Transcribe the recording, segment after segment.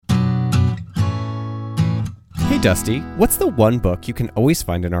Dusty, what's the one book you can always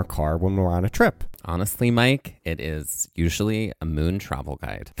find in our car when we're on a trip? Honestly, Mike, it is usually a Moon travel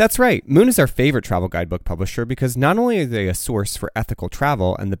guide. That's right. Moon is our favorite travel guidebook publisher because not only are they a source for ethical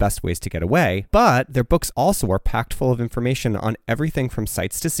travel and the best ways to get away, but their books also are packed full of information on everything from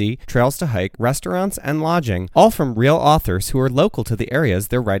sights to see, trails to hike, restaurants, and lodging, all from real authors who are local to the areas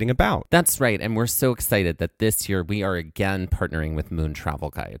they're writing about. That's right, and we're so excited that this year we are again partnering with Moon Travel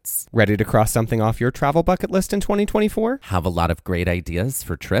Guides. Ready to cross something off your travel bucket list in 2024? Have a lot of great ideas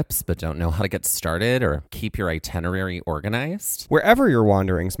for trips, but don't know how to get started or keep your itinerary organized? Wherever your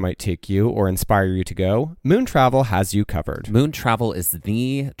wanderings might take you or inspire you to go, Moon Travel has you covered. Moon Travel is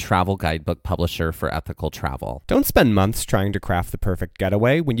the travel guidebook publisher for ethical travel. Don't spend months trying to craft the perfect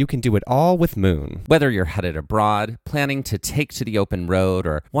getaway when you can do it all with Moon. Whether you're headed abroad, planning to take to the open road,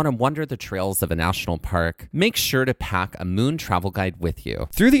 or want to wander the trails of a national park, make sure to pack a Moon travel guide with you.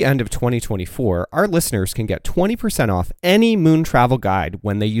 Through the end of 2024, our listeners can get 20% off any Moon travel guide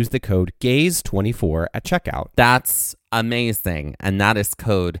when they use the code GAZE24 at checkout. That's amazing. And that is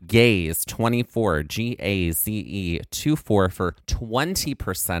code GAZE24, GAZE24 for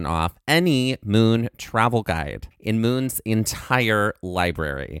 20% off any Moon travel guide in Moon's entire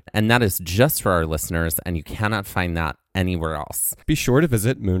library. And that is just for our listeners, and you cannot find that anywhere else. Be sure to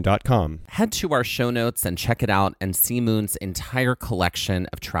visit moon.com. Head to our show notes and check it out and see Moon's entire collection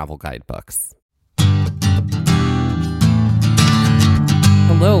of travel guidebooks.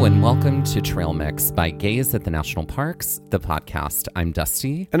 Hello and welcome to Trail Mix by Gaze at the National Parks, the podcast. I'm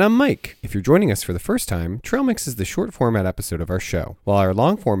Dusty. And I'm Mike. If you're joining us for the first time, Trail Mix is the short format episode of our show. While our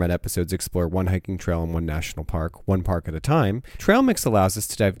long format episodes explore one hiking trail in one national park, one park at a time, Trail Mix allows us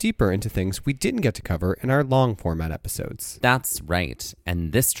to dive deeper into things we didn't get to cover in our long format episodes. That's right.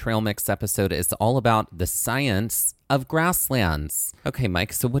 And this Trail Mix episode is all about the science of grasslands. Okay,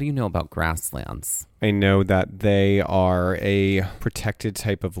 Mike, so what do you know about grasslands? I know that they are a protected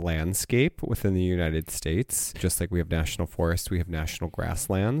type of landscape within the United States. Just like we have national forests, we have national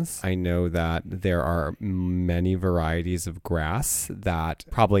grasslands. I know that there are many varieties of grass that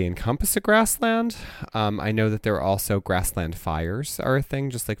probably encompass a grassland. I know that there are also grassland fires are a thing,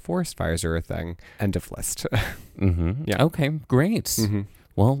 just like forest fires are a thing. End of list. Mm-hmm. Yeah. Okay, great. Mm-hmm.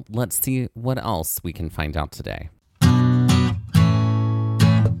 Well, let's see what else we can find out today.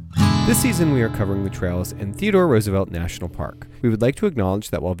 This season, we are covering the trails in Theodore Roosevelt National Park. We would like to acknowledge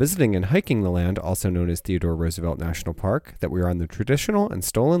that while visiting and hiking the land, also known as Theodore Roosevelt National Park, that we are on the traditional and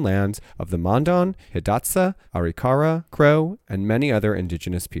stolen lands of the Mandan, Hidatsa, Arikara, Crow, and many other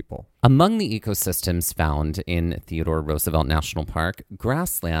indigenous people. Among the ecosystems found in Theodore Roosevelt National Park,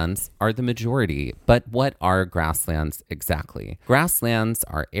 grasslands are the majority. But what are grasslands exactly? Grasslands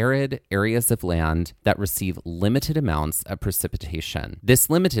are arid areas of land that receive limited amounts of precipitation. This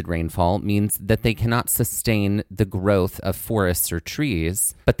limited rainfall means that they cannot sustain the growth of forests or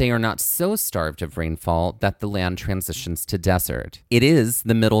trees, but they are not so starved of rainfall that the land transitions to desert. It is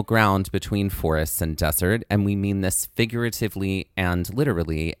the middle ground between forests and desert, and we mean this figuratively and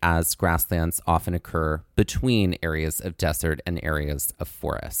literally, as grasslands often occur between areas of desert and areas of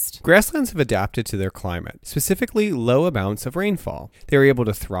forest. Grasslands have adapted to their climate, specifically low amounts of rainfall. They are able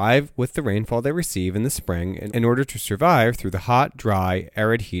to thrive with the rainfall they receive in the spring in order to survive through the hot, dry,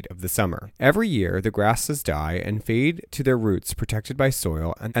 arid heat of the summer. Every year, the grasses die and fade to their roots protected by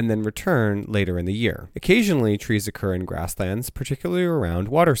soil and then return later in the year. Occasionally, trees occur in grasslands, particularly around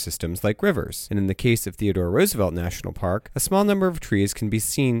water systems like rivers. And in the case of Theodore Roosevelt National Park, a small number of trees can be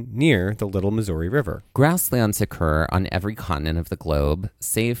seen near the Little Missouri River. Grasslands occur on every continent of the globe,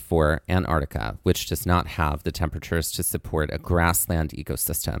 save for Antarctica, which does not have the temperatures to support a grassland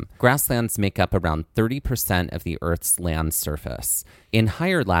ecosystem. Grasslands make up around 30% of the Earth's land surface. In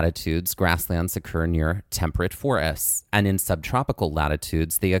higher latitudes, grasslands occur near temperate forests, and in subtropical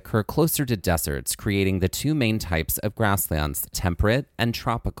latitudes, they occur closer to deserts, creating the two main types of grasslands, temperate and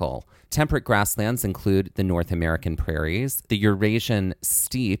tropical. Temperate grasslands include the North American prairies, the Eurasian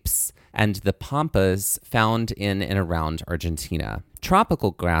steppes, and the pampas found in and around Argentina.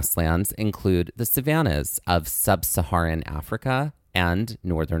 Tropical grasslands include the savannas of sub-Saharan Africa and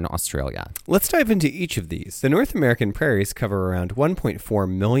northern Australia. Let's dive into each of these. The North American prairies cover around 1.4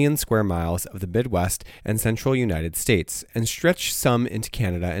 million square miles of the Midwest and central United States and stretch some into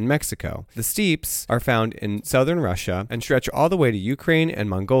Canada and Mexico. The steppes are found in southern Russia and stretch all the way to Ukraine and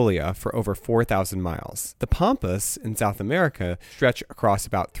Mongolia for over 4,000 miles. The pampas in South America stretch across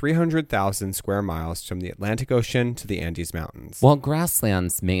about 300,000 square miles from the Atlantic Ocean to the Andes Mountains. While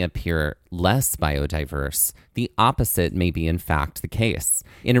grasslands may appear less biodiverse, the opposite may be in fact the case.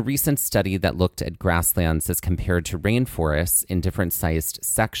 In a recent study that looked at grasslands as compared to rainforests in different sized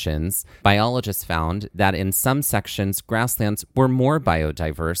sections, biologists found that in some sections, grasslands were more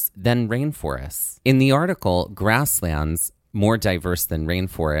biodiverse than rainforests. In the article, Grasslands More Diverse Than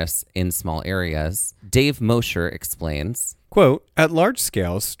Rainforests in Small Areas, Dave Mosher explains, quote, at large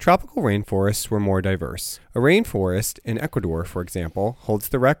scales, tropical rainforests were more diverse. A rainforest in Ecuador, for example, holds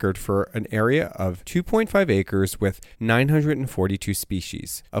the record for an area of 2.5 acres with 942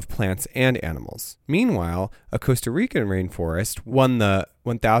 species of plants and animals. Meanwhile, a Costa Rican rainforest won the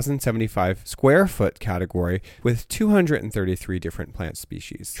 1,075 square foot category with 233 different plant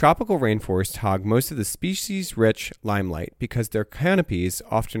species. Tropical rainforests hog most of the species-rich limelight because their canopies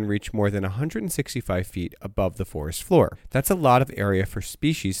often reach more than 165 feet above the forest floor. That's a lot of area for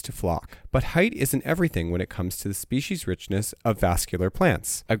species to flock. But height isn't everything when it comes to the species richness of vascular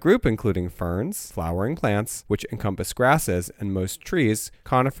plants. A group including ferns, flowering plants, which encompass grasses and most trees,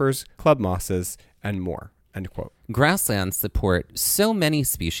 conifers, club mosses, and more. End quote. Grasslands support so many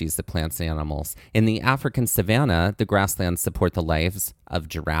species of plants and animals. In the African savanna, the grasslands support the lives of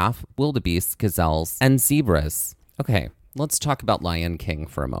giraffe, wildebeest, gazelles, and zebras. Okay, let's talk about Lion King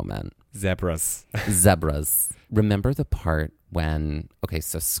for a moment. Zebras. Zebras. Remember the part when,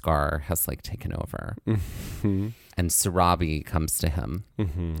 so Scar has taken over Mm-hmm. and Sarabi comes to him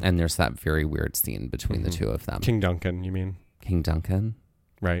and there's that very weird scene between the two of them. King Duncan, you mean? King Duncan?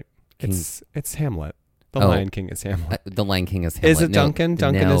 Right. It's Hamlet. The Lion King is Hamlet. The Lion King is Hamlet. Is it Duncan?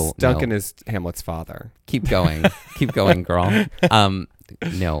 Duncan is Hamlet's father. Keep going. Keep going, girl.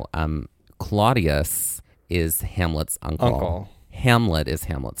 Claudius is Hamlet's uncle. Hamlet is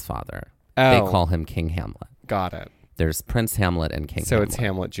Hamlet's father. Oh. They call him King Hamlet. Got it. There's Prince Hamlet and King Hamlet. So it's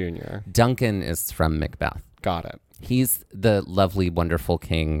Hamlet Jr. Duncan is from Macbeth. Got it. He's the lovely, wonderful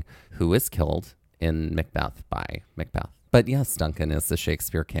king who is killed in Macbeth by Macbeth. But yes, Duncan is the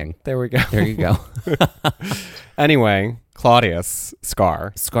Shakespeare king. There we go. There you go. Anyway, Claudius,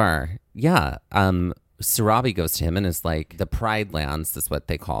 Scar. Yeah. Sarabi goes to him and is like, the Pride Lands is what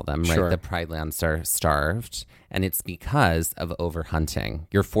they call them, right? Sure. The Pride Lands are starved. And it's because of overhunting.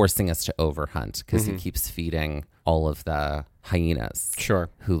 You're forcing us to overhunt because he keeps feeding all of the hyenas. Sure.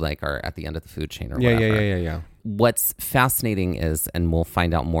 Who are at the end of the food chain or whatever. Yeah. What's fascinating is, and we'll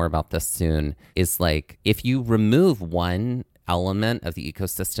find out more about this soon, is if you remove one element of the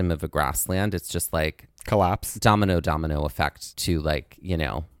ecosystem of a grassland, it's just collapse. Domino effect to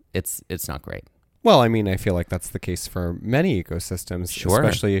it's not great. Well, I mean, I feel like that's the case for many ecosystems, Sure.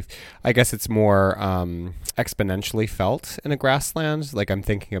 Especially if, I guess it's more exponentially felt in a grassland. I'm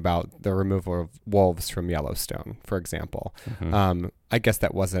thinking about the removal of wolves from Yellowstone, for example. I guess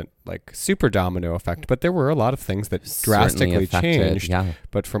that wasn't super domino effect, but there were a lot of things that drastically changed. Yeah.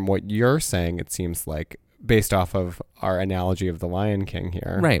 But from what you're saying, it seems like, based off of our analogy of the Lion King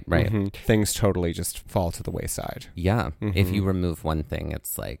here. Right. Things totally just fall to the wayside. Yeah. If you remove one thing,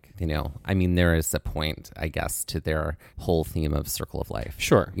 it's there is a point, I guess, to their whole theme of circle of life.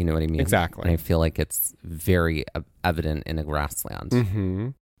 Sure. You know what I mean? Exactly. And I feel like it's very evident in a grassland.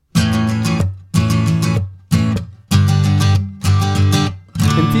 In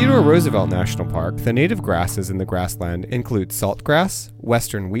Theodore Roosevelt National Park, the native grasses in the grassland include saltgrass,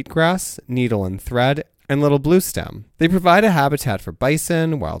 western wheatgrass, needle and thread, and little bluestem. They provide a habitat for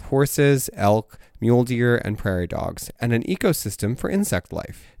bison, wild horses, elk, mule deer, and prairie dogs, and an ecosystem for insect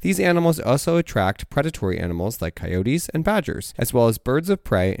life. These animals also attract predatory animals like coyotes and badgers, as well as birds of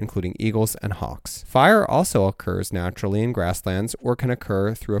prey, including eagles and hawks. Fire also occurs naturally in grasslands or can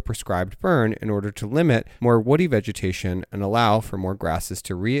occur through a prescribed burn in order to limit more woody vegetation and allow for more grasses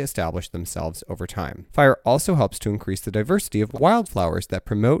to re-establish themselves over time. Fire also helps to increase the diversity of wildflowers that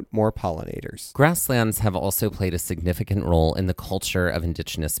promote more pollinators. Grasslands have also played a significant role in the culture of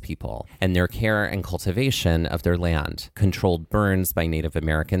indigenous people and their care and cultivation of their land. Controlled burns by Native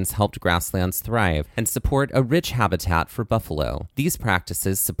Americans helped grasslands thrive and support a rich habitat for buffalo. These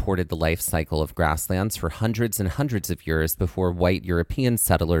practices supported the life cycle of grasslands for hundreds and hundreds of years before white European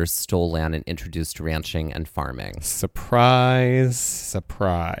settlers stole land and introduced ranching and farming. Surprise.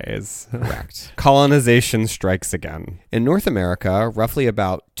 Correct. Colonization strikes again. In North America, roughly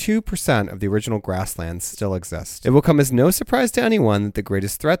about 2% of the original grasslands still exist. It will come as no surprise to anyone that the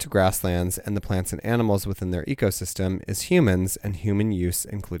greatest threat to grasslands and the plants plants and animals within their ecosystem is humans and human use,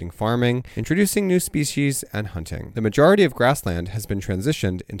 including farming, introducing new species, and hunting. The majority of grassland has been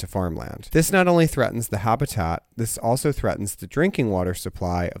transitioned into farmland. This not only threatens the habitat, this also threatens the drinking water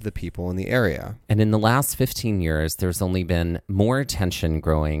supply of the people in the area. And in the last 15 years, there's only been more tension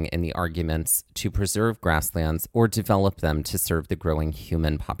growing in the arguments to preserve grasslands or develop them to serve the growing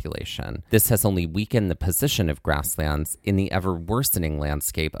human population. This has only weakened the position of grasslands in the ever-worsening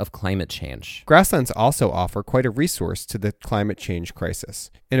landscape of climate change. Grasslands also offer quite a resource to the climate change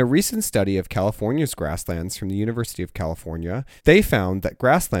crisis. In a recent study of California's grasslands from the University of California, they found that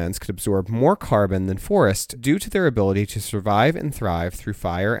grasslands could absorb more carbon than forests due to their ability to survive and thrive through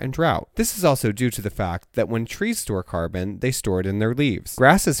fire and drought. This is also due to the fact that when trees store carbon, they store it in their leaves.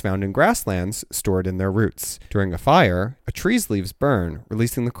 Grasses found in grasslands store it in their roots. During a fire, a tree's leaves burn,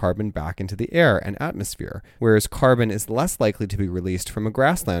 releasing the carbon back into the air and atmosphere, whereas carbon is less likely to be released from a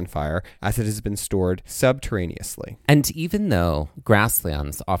grassland fire as it has been stored subterraneously. And even though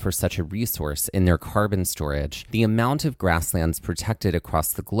grasslands offer such a resource in their carbon storage, the amount of grasslands protected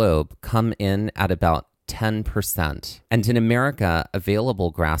across the globe come in at about 10%. And in America,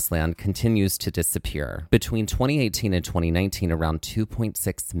 available grassland continues to disappear. Between 2018 and 2019, around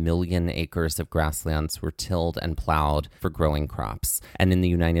 2.6 million acres of grasslands were tilled and plowed for growing crops. And in the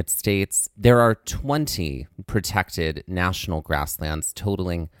United States, there are 20 protected national grasslands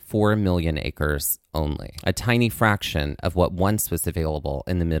totaling 4 million acres only, a tiny fraction of what once was available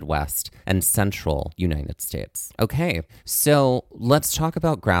in the Midwest and central United States. Okay, so let's talk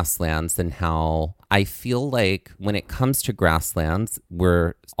about grasslands and how I feel like when it comes to grasslands,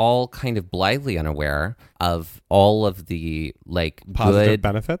 we're all kind of blithely unaware of all of the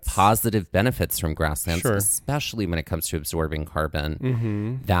positive benefits from grasslands, sure, especially when it comes to absorbing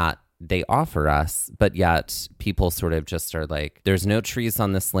carbon that they offer us, but yet people sort of just are like, there's no trees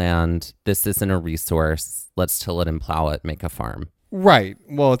on this land. This isn't a resource. Let's till it and plow it, make a farm. Right.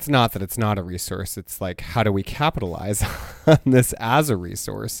 Well, it's not that it's not a resource. It's like, how do we capitalize on this as a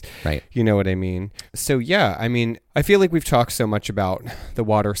resource? Right. You know what I mean? So, yeah, I mean, I feel like we've talked so much about the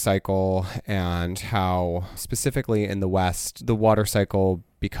water cycle and how specifically in the West, the water cycle,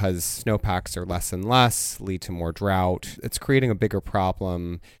 because snowpacks are less and less, lead to more drought. It's creating a bigger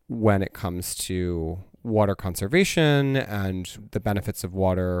problem when it comes to water conservation and the benefits of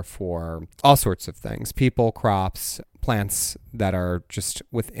water for all sorts of things, people, crops, plants that are just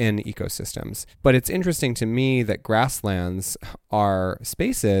within ecosystems. But it's interesting to me that grasslands are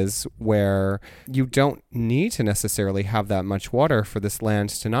spaces where you don't need to necessarily have that much water for this land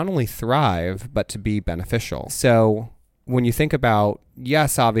to not only thrive, but to be beneficial. So when you think about,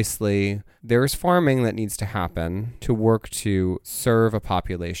 yes, obviously, there's farming that needs to happen to work to serve a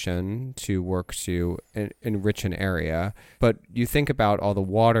population, to work to enrich an area. But you think about all the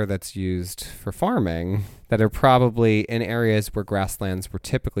water that's used for farming that are probably in areas where grasslands were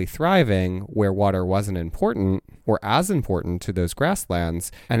typically thriving, where water wasn't important or as important to those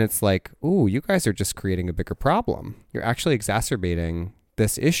grasslands. And it's like, ooh, you guys are just creating a bigger problem. You're actually exacerbating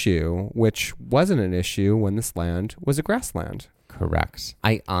this issue, which wasn't an issue when this land was a grassland. Correct.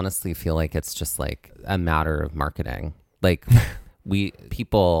 I honestly feel like it's just like a matter of marketing. Like I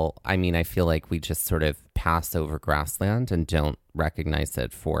feel like we just sort of pass over grassland and don't recognize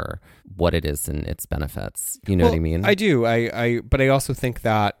it for what it is and its benefits. You know what I mean? I do. But I also think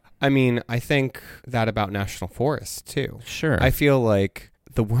that, I think that about national forests too. Sure. I feel like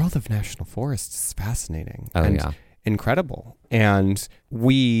the world of national forests is fascinating. Oh, yeah. Incredible. And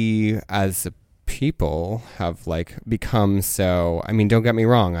we as a people have become so, don't get me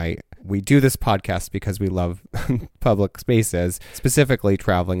wrong, we do this podcast because we love public spaces, specifically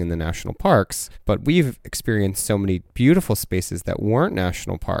traveling in the national parks, but we've experienced so many beautiful spaces that weren't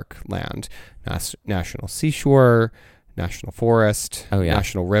national park land, national seashore, national forest,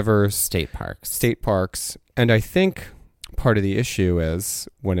 national rivers, state parks. And I think part of the issue is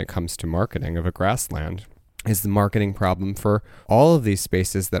when it comes to marketing of a grassland is the marketing problem for all of these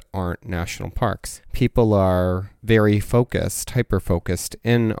spaces that aren't national parks. People are very hyper-focused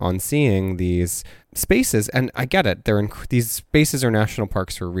in on seeing these spaces, and I get it. These spaces are national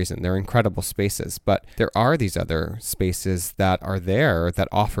parks for a reason. They're incredible spaces, but there are these other spaces that are there that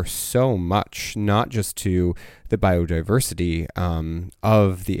offer so much, not just to the biodiversity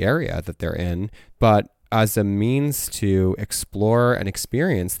of the area that they're in, but as a means to explore and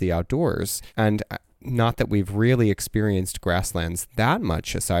experience the outdoors. And not that we've really experienced grasslands that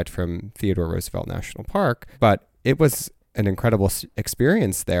much aside from Theodore Roosevelt National Park, but it was an incredible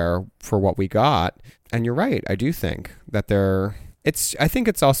experience there for what we got. And you're right. I do think that I think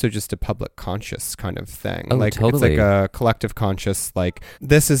it's also just a public conscious kind of thing. Oh, totally. It's like a collective conscious,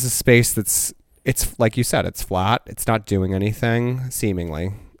 this is a space that's it's like you said, it's flat. It's not doing anything,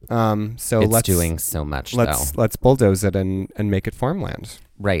 seemingly. So It's let's doing so much, let's bulldoze it and make it farmland.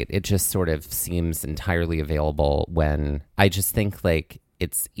 Right. It just sort of seems entirely available when I just think like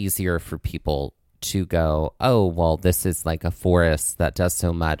it's easier for people to go, oh, well, this is like a forest that does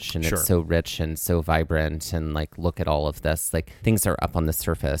so much and Sure. it's so rich and so vibrant and like look at all of this. Like things are up on the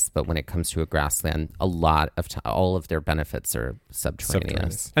surface, but when it comes to a grassland, a lot of all of their benefits are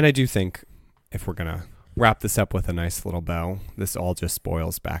subterraneous. And I do think if we're gonna wrap this up with a nice little bow, this all just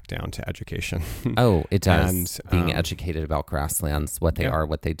boils back down to education. Oh, it does. And, being educated about grasslands, what they are,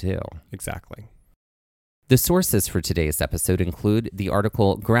 what they do. Exactly. The sources for today's episode include the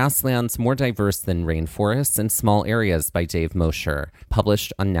article Grasslands More Diverse Than Rainforests in Small Areas by Dave Mosher,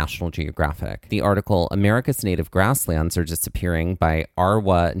 published on National Geographic. The article America's Native Grasslands Are Disappearing by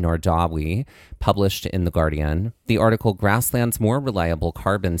Arwa Nardawi, published in The Guardian. The article Grasslands More Reliable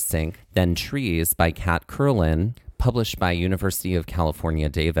Carbon Sink Than Trees by Kat Curlin, published by University of California,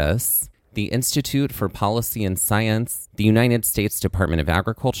 Davis. The Institute for Policy and Science, the United States Department of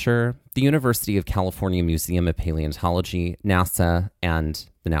Agriculture, the University of California Museum of Paleontology, NASA, and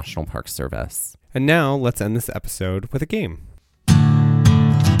the National Park Service. And now let's end this episode with a game. Are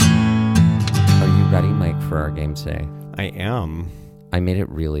you ready, Mike, for our game today? I am. I made it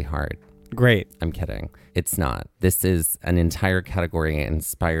really hard. Great. I'm kidding. It's not. This is an entire category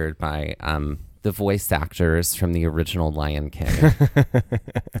inspired by the voice actors from the original Lion King.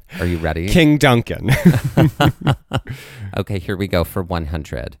 Are you ready? King Duncan. Okay, here we go for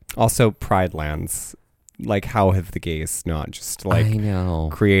 100. Also, Pride Lands. Like, how have the gays not just I know.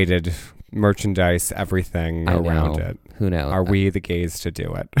 created merchandise, everything around it? Who knows? Are we the gays to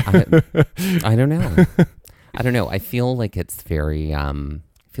do it? I don't know. I don't know. I feel like it's very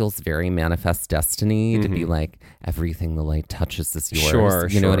feels very manifest destiny to be like everything the light touches is yours. Sure,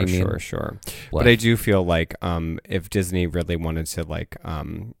 you know what I mean? Sure. What? But I do feel like if Disney really wanted to like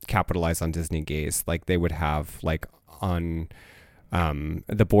capitalize on Disney gays, like they would have like on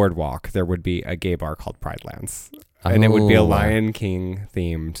the boardwalk there would be a gay bar called Pride Lands, and it would be a Lion King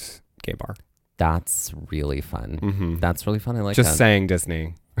themed gay bar. That's really fun. That's really fun. I like just that. saying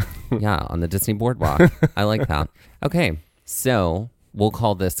Disney. Yeah, on the Disney boardwalk. I like that. Okay, so we'll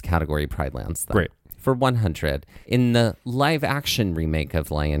call this category Pride Lands then. Great. For 100, in the live-action remake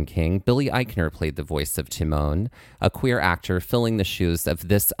of Lion King, Billy Eichner played the voice of Timon, a queer actor filling the shoes of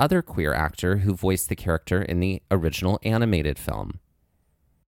this other queer actor who voiced the character in the original animated film.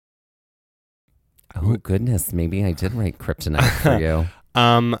 Oh, goodness. Maybe I did write Kryptonite for you.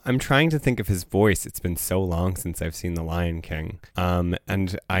 I'm trying to think of his voice. It's been so long since I've seen The Lion King.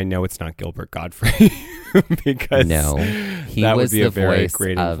 And I know it's not Gilbert Godfrey because no, he that was would be the a very voice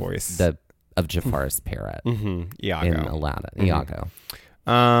grating of voice. of Jafar's parrot Iago. in Aladdin. Iago.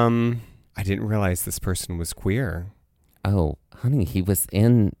 I didn't realize this person was queer. Oh, honey, he was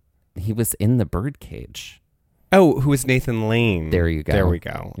in the birdcage. Oh, who was Nathan Lane? There you go. There we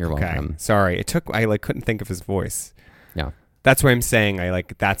go. You're welcome. Sorry. I couldn't think of his voice. Yeah. That's why I'm saying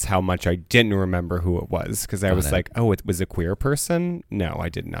that's how much I didn't remember who it was, because I was like, oh, it was a queer person? No, I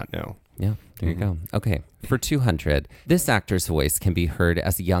did not know. Yeah, there you go. Okay, for 200, this actor's voice can be heard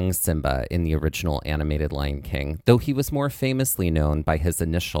as young Simba in the original animated Lion King, though he was more famously known by his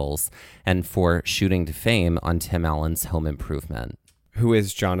initials and for shooting to fame on Tim Allen's Home Improvement. Who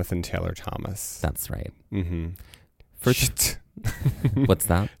is Jonathan Taylor Thomas? That's right. For Shit. What's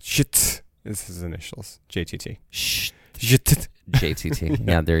that? Shit is his initials. JTT. Shh. Shit. JTT.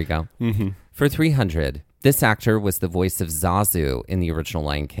 Yeah, there you go. For 300, this actor was the voice of Zazu in the original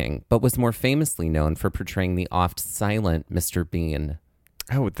Lion King, but was more famously known for portraying the oft-silent Mr. Bean.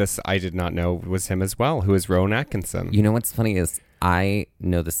 Oh, this I did not know was him as well. Who is Rowan Atkinson? You know what's funny is I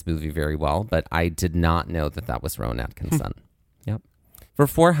know this movie very well, but I did not know that was Rowan Atkinson. Yep. For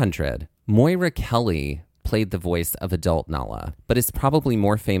 400, Moira Kelly played the voice of adult Nala, but is probably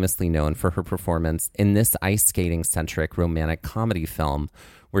more famously known for her performance in this ice skating-centric romantic comedy film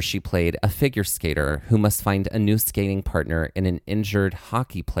where she played a figure skater who must find a new skating partner in an injured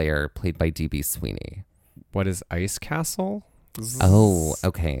hockey player played by D.B. Sweeney. What is Ice Castle? Oh,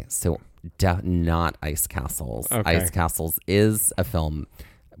 okay. So not Ice Castles. Okay. Ice Castles is a film.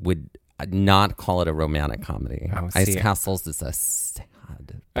 Would not call it a romantic comedy. Oh, Ice Castles is a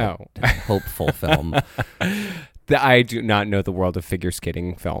sad, hopeful film. I do not know the world of figure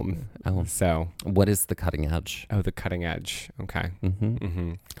skating film. Oh, so what is The Cutting Edge? Oh, The Cutting Edge. Okay.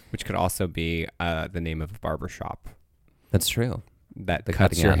 Which could also be the name of a barbershop. That's true. That The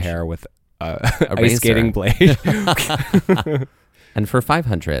cuts Cutting your Edge. hair with a razor. ice skating blade. And for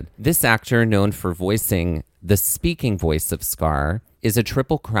 500, this actor known for voicing The speaking voice of Scar is a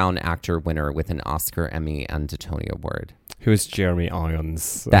Triple Crown actor winner with an Oscar, Emmy, and a Tony Award. Who is Jeremy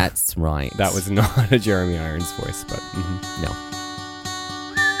Irons? That's right. That was not a Jeremy Irons voice, but No.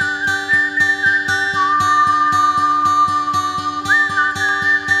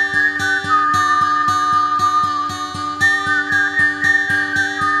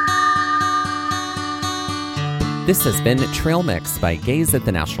 This has been Trail Mix by Gaze at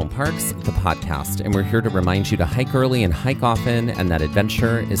the National Parks, the podcast, and we're here to remind you to hike early and hike often, and that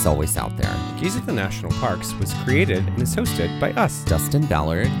adventure is always out there. Gaze at the National Parks was created and is hosted by us, Dustin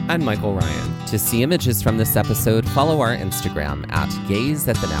Ballard, and Michael Ryan. To see images from this episode, follow our Instagram at Gaze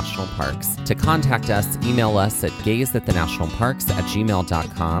at the National Parks. To contact us, email us at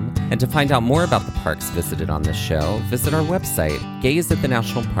gazeatthenationalparks@gmail.com. And to find out more about the parks visited on this show, visit our website,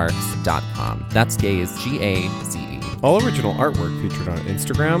 gazeatthenationalparks.com. That's Gaze, G-A-Z-E. All original artwork featured on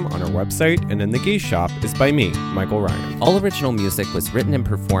Instagram, on our website, and in the Gaze Shop is by me, Michael Ryan. All original music was written and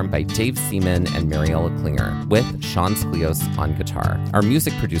performed by Dave Seaman and Mariella Klinger, with Sean Sklios on guitar. Our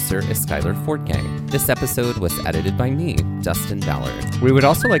music producer is Skylar Fortgang. This episode was edited by me, Dustin Ballard. We would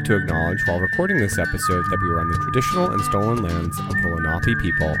also like to acknowledge while recording this episode that we were on the traditional and stolen lands of the Lenape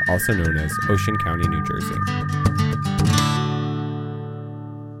people, also known as Ocean County, New Jersey.